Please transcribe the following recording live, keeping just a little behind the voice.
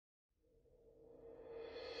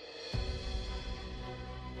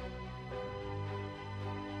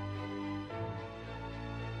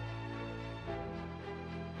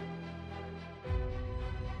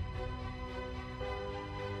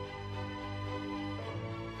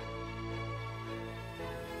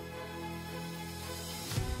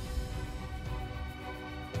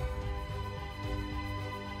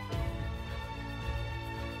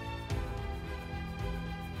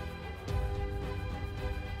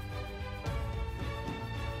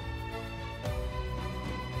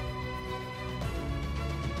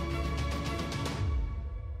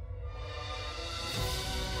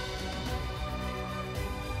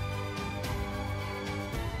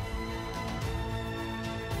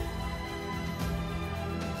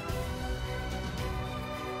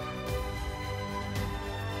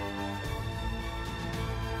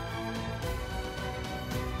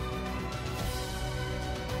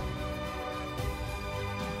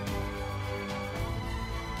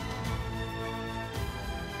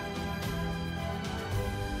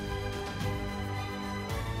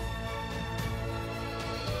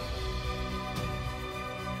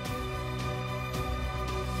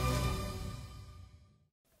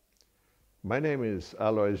My name is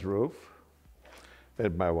Alois Ruf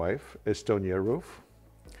and my wife, Estonia Ruf,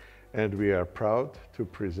 and we are proud to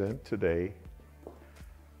present today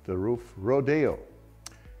the RUF Rodeo.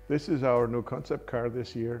 This is our new concept car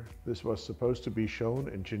this year. This was supposed to be shown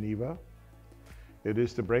in Geneva. It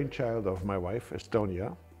is the brainchild of my wife,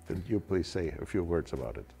 Estonia. Can you please say a few words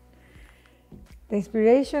about it? The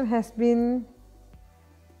inspiration has been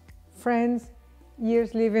friends,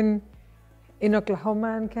 years living in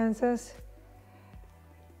Oklahoma and Kansas,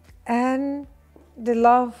 and the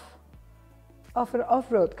love of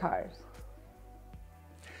off-road cars.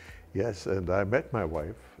 Yes, and I met my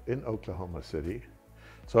wife in Oklahoma City.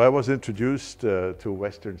 So I was introduced to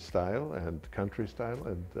Western style and country style,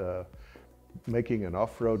 and making an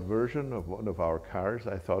off-road version of one of our cars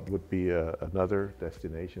I thought would be another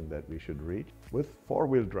destination that we should reach with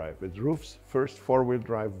four-wheel drive. It's RUF's first four-wheel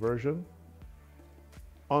drive version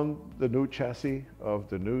on the new chassis of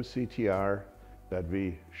the new CTR that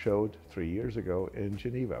we showed 3 years ago in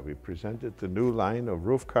Geneva. We presented the new line of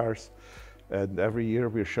RUF cars, and every year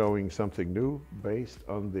we're showing something new based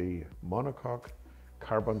on the monocoque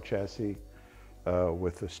carbon chassis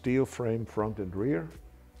with a steel frame front and rear,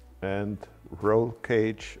 and roll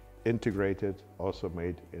cage integrated, also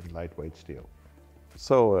made in lightweight steel.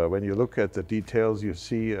 So when you look at the details, you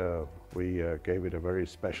see we gave it a very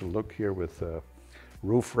special look here with a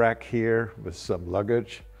roof rack here with some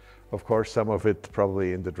luggage. Of course, some of it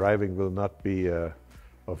probably in the driving will not be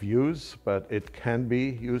of use, but it can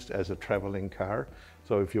be used as a traveling car.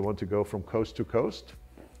 So if you want to go from coast to coast,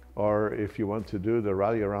 or if you want to do the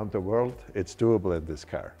rally around the world, it's doable in this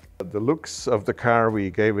car. The looks of the car, we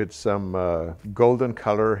gave it some golden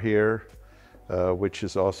color here, which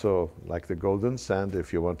is also like the golden sand,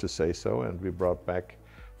 if you want to say so. And we brought back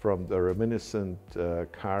from the reminiscent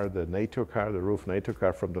car, the NATO car, the RUF NATO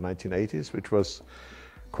car from the 1980s, which was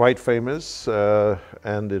quite famous.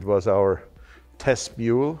 And it was our test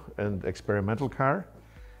mule and experimental car.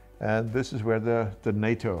 And this is where the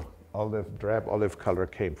NATO drab olive color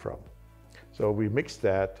came from. So we mixed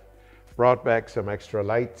that, brought back some extra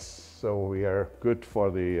lights, so we are good for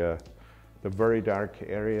the very dark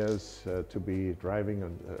areas to be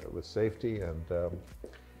driving with safety. And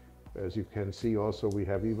as you can see also, we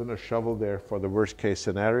have even a shovel there for the worst case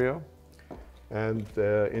scenario. And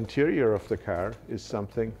the interior of the car is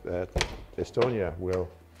something that Estonia will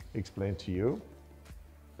explain to you.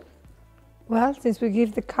 Well, since we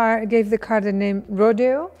gave the car the name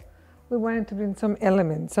Rodeo, we wanted to bring some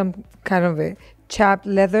elements, some kind of a chapped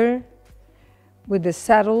leather with the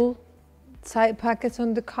saddle side pockets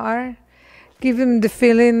on the car, give them the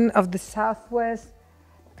feeling of the Southwest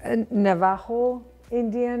Navajo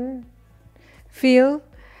Indian feel.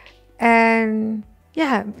 And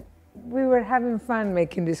yeah, we were having fun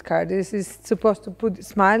making this car. This is supposed to put a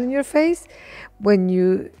smile in your face. When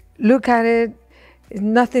you look at it,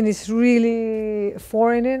 nothing is really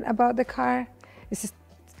foreign about the car. It's just,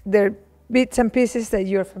 there are bits and pieces that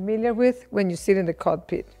you're familiar with when you sit in the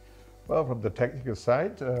cockpit. Well, from the technical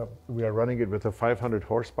side, we are running it with a 500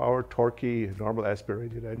 horsepower, torquey, normal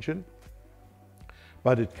aspirated engine.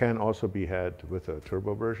 But it can also be had with a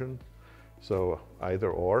turbo version, so either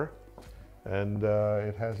or. And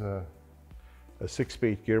it has a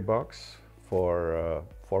 6-speed gearbox for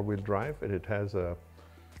four-wheel drive, and it has a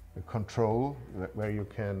control where you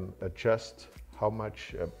can adjust how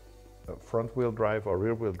much front-wheel drive or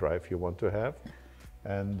rear-wheel drive you want to have,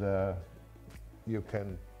 and you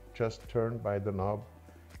can just turn by the knob.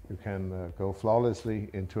 You can go flawlessly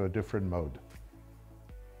into a different mode.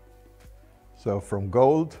 So from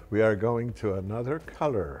gold, we are going to another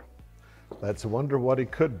color. Let's wonder what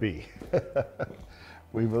it could be.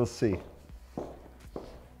 We will see.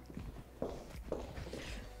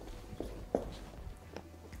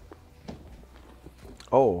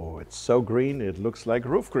 Oh, it's so green, it looks like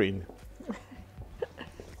roof green.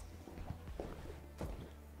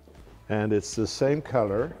 And it's the same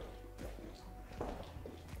color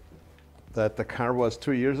that the car was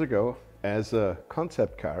 2 years ago as a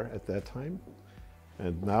concept car at that time.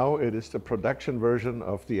 And now it is the production version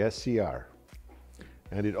of the SCR.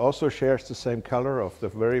 And it also shares the same color of the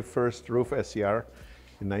very first RUF SCR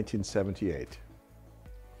in 1978.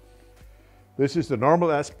 This is the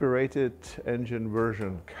normal aspirated engine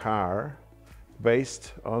version car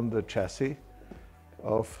based on the chassis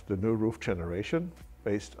of the new RUF generation,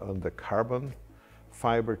 based on the carbon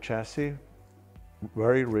fiber chassis,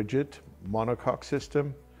 very rigid monocoque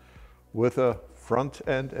system with a front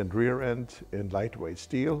end and rear end in lightweight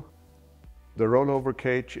steel. The rollover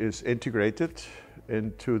cage is integrated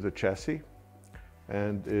into the chassis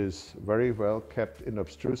and is very well kept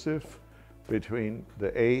inobtrusive between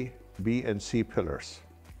the A, B and C pillars,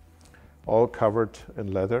 all covered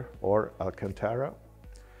in leather or Alcantara.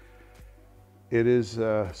 It is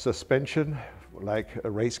a suspension like a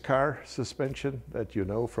race car suspension that you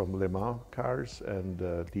know from Le Mans cars and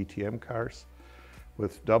DTM cars,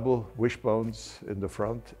 with double wishbones in the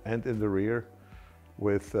front and in the rear,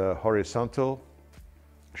 with horizontal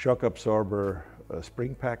shock absorber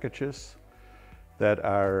spring packages that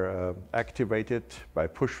are activated by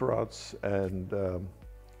push rods and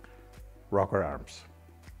rocker arms.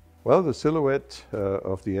 Well, the silhouette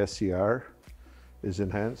of the SCR is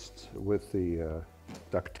enhanced with the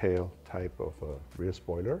ducktail type of rear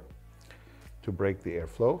spoiler to break the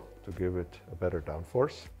airflow, to give it a better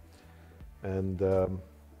downforce. And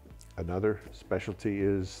another specialty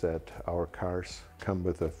is that our cars come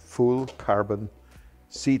with a full carbon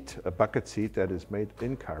seat, a bucket seat that is made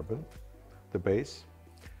in carbon, the base.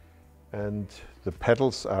 And the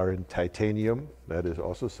pedals are in titanium. That is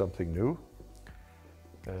also something new.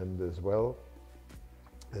 And as well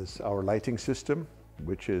as our lighting system,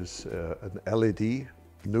 which is an LED,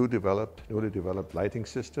 newly developed lighting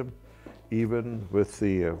system, even with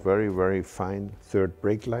the very, very fine third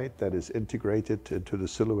brake light that is integrated into the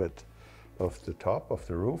silhouette of the top of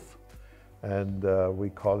the roof. And we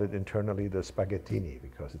call it internally the spaghettini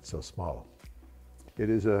because it's so small. It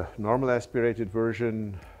is a normal aspirated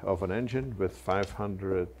version of an engine with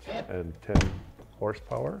 510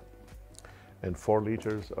 horsepower and 4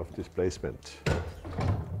 liters of displacement.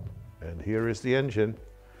 And here is the engine,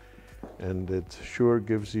 and it sure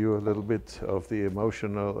gives you a little bit of the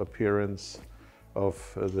emotional appearance of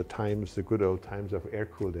the good old times of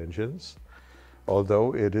air-cooled engines,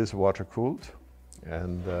 although it is water-cooled,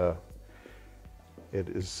 and it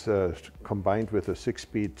is combined with a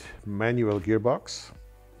 6-speed manual gearbox.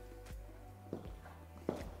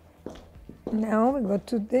 Now we go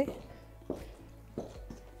to the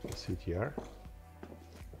CTR.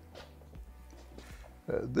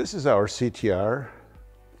 This is our CTR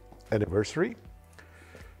anniversary.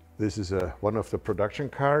 This is one of the production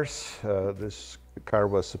cars. This car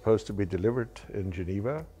was supposed to be delivered in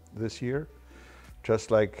Geneva this year,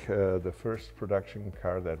 just like the first production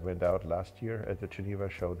car that went out last year at the Geneva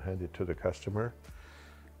show and handed to the customer.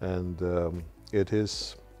 And it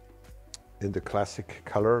is in the classic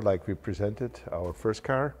color like we presented our first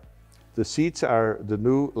car. The seats are the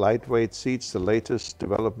new lightweight seats, the latest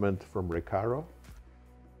development from Recaro.